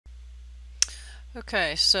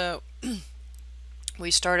Okay, so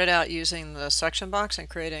we started out using the section box and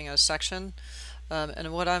creating a section,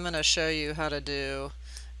 and what I'm going to show you how to do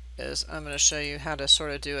is I'm going to show you how to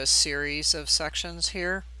sort of do a series of sections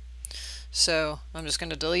here. So I'm just going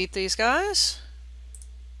to delete these guys,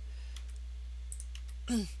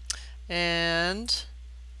 and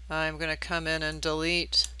I'm going to come in and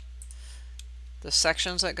delete the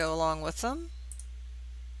sections that go along with them.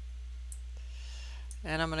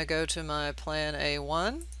 And I'm going to go to my plan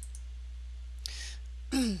A1,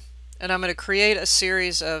 and I'm going to create a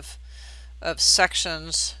series of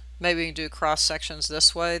sections. Maybe we can do cross sections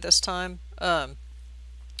this way this time,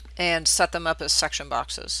 and set them up as section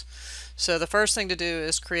boxes. So the first thing to do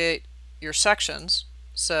is create your sections.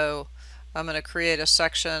 So I'm going to create a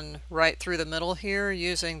section right through the middle here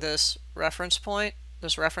using this reference point,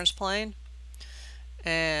 this reference plane.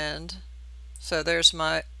 And so there's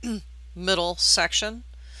my middle section,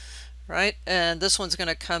 right? And this one's going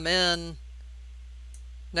to come in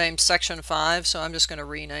named section 5, so I'm just going to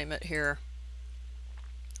rename it here,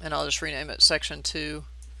 and I'll just rename it section 2.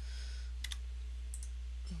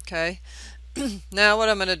 Okay. Now what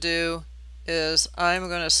I'm going to do is I'm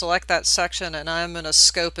going to select that section and I'm going to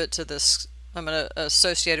scope it to this, I'm going to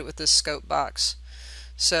associate it with this scope box.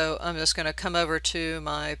 So I'm just going to come over to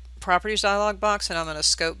my properties dialog box and I'm going to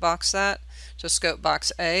scope box that to scope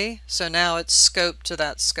box A. So now it's scoped to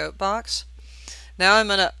that scope box. Now I'm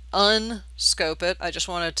going to unscope it. I just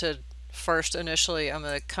wanted to first initially, I'm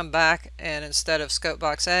going to come back and instead of scope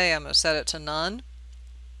box A, I'm going to set it to none.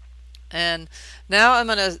 And now I'm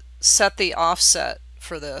going to set the offset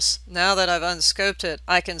for this. Now that I've unscoped it,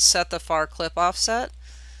 I can set the far clip offset,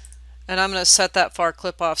 and I'm going to set that far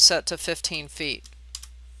clip offset to 15 feet.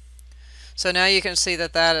 So now you can see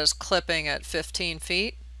that that is clipping at 15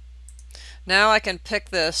 feet. Now I can pick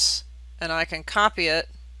this and I can copy it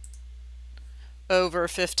over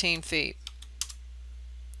 15 feet.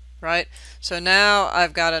 Right? So now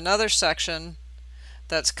I've got another section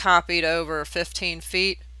that's copied over 15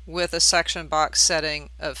 feet with a section box setting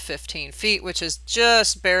of 15 feet, which is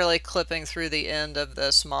just barely clipping through the end of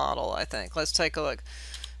this model, I think. Let's take a look.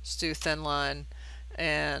 Let's do thin line,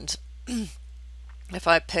 and if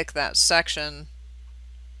I pick that section,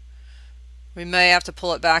 we may have to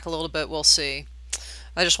pull it back a little bit, we'll see.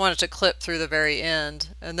 I just want it to clip through the very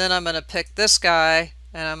end, and then I'm going to pick this guy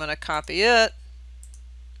and I'm going to copy it.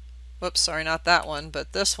 Whoops, sorry, not that one,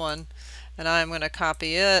 but this one, and I'm going to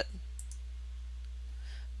copy it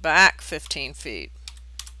back 15 feet,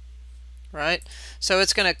 right? So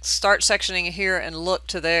it's going to start sectioning here and look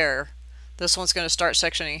to there. This one's going to start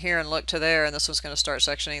sectioning here and look to there, and this one's going to start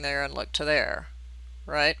sectioning there and look to there,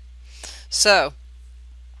 right? So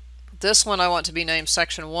this one I want to be named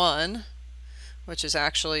section 1, which is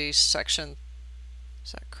actually section,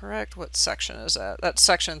 is that correct? What section is that? That's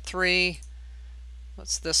section 3.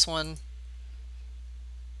 What's this one?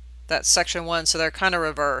 That's section 1, so they're kind of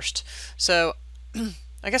reversed. So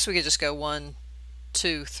I guess we could just go 1,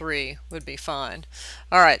 2, 3 would be fine.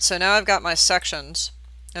 Alright, so now I've got my sections,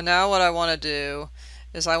 and now what I want to do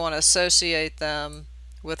is I want to associate them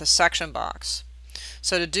with a section box.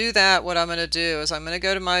 So to do that, what I'm going to do is I'm going to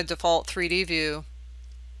go to my default 3D view,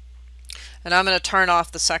 and I'm going to turn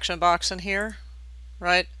off the section box in here,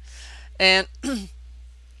 right? And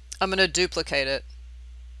I'm going to duplicate it.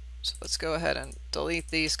 So let's go ahead and delete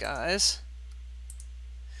these guys.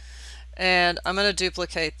 And I'm going to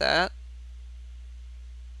duplicate that.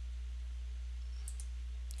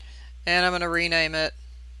 And I'm going to rename it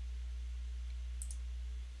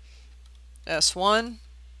S1.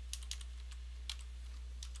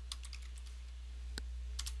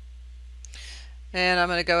 And I'm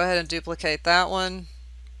going to go ahead and duplicate that one.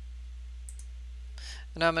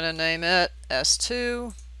 And I'm going to name it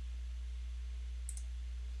S2.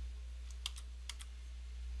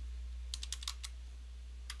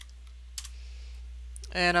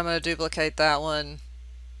 And I'm going to duplicate that one,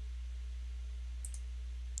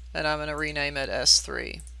 and I'm going to rename it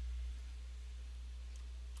S3.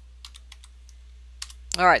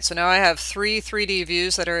 Alright, so now I have 3 3D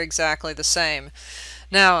views that are exactly the same.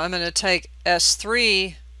 Now I'm going to take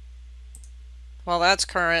S3, while that's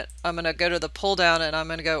current, I'm going to go to the pull down and I'm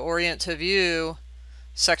going to go Orient to View,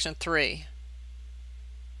 Section 3.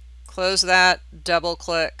 Close that, double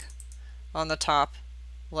click on the top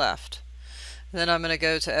left. Then I'm going to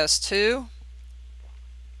go to S2,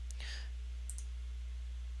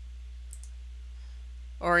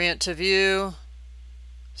 Orient to View,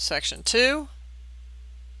 Section 2,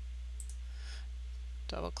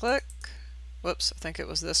 double click. Whoops, I think it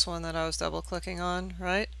was this one that I was double clicking on,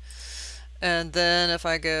 right? And then if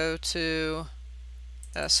I go to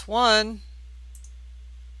S1,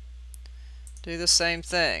 do the same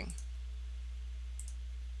thing.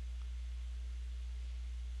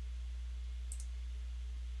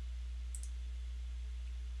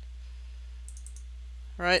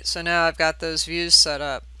 Right, so now I've got those views set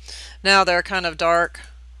up. Now they're kind of dark,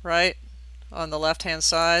 right, on the left hand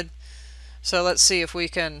side. So let's see if we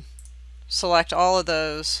can select all of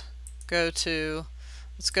those,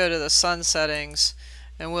 let's go to the sun settings,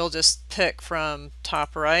 and we'll just pick from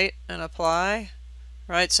top right and apply.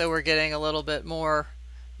 Right, so we're getting a little bit more.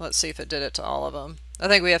 Let's see if it did it to all of them. I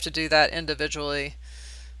think we have to do that individually.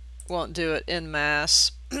 Won't do it in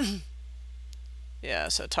mass. Yeah,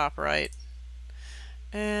 so top right.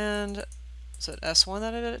 And is it S1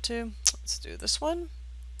 that I did it to? Let's do this one.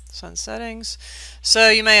 Sun settings. So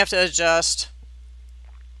you may have to adjust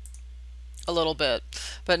a little bit.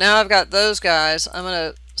 But now I've got those guys. I'm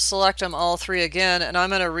going to select them all three again, and I'm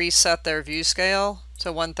going to reset their view scale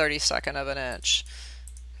to 1/32 of an inch.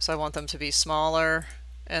 So I want them to be smaller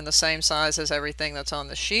and the same size as everything that's on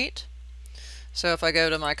the sheet. So if I go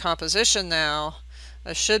to my composition now,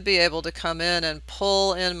 I should be able to come in and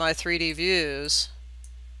pull in my 3D views.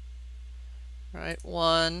 Right,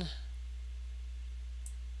 1,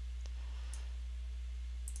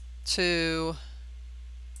 2,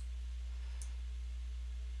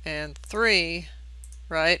 and 3,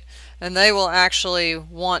 right? And they will actually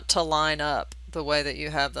want to line up the way that you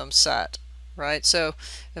have them set, right? So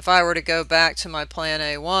if I were to go back to my plan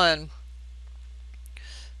A1,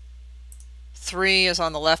 3 is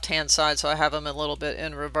on the left hand side, so I have them a little bit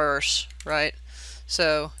in reverse, right?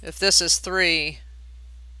 So if this is 3,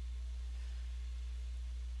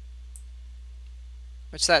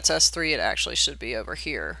 which that's S3, it actually should be over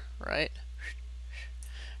here, right?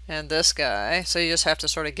 And this guy, so you just have to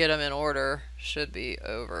sort of get them in order, should be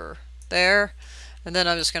over there. And then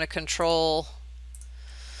I'm just going to control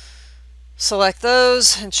select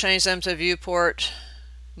those and change them to viewport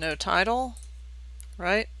no title,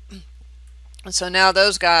 right? And so now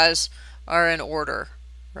those guys are in order,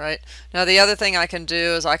 right? Now the other thing I can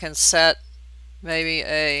do is I can set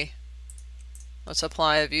maybe let's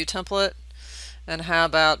apply a view template. And how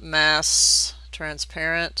about mass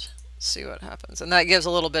transparent? Let's see what happens. And that gives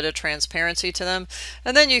a little bit of transparency to them.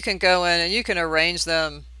 And then you can go in and you can arrange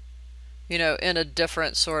them, you know, in a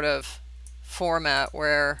different sort of format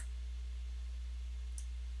where,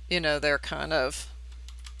 you know, they're kind of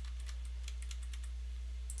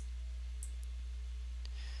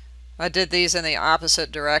I did these in the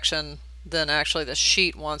opposite direction than actually the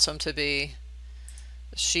sheet wants them to be.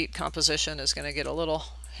 The sheet composition is going to get a little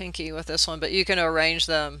hinky with this one, but you can arrange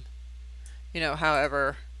them, you know,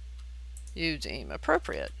 however you deem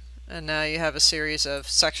appropriate. And now you have a series of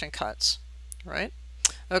section cuts, right?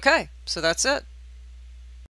 Okay, so that's it.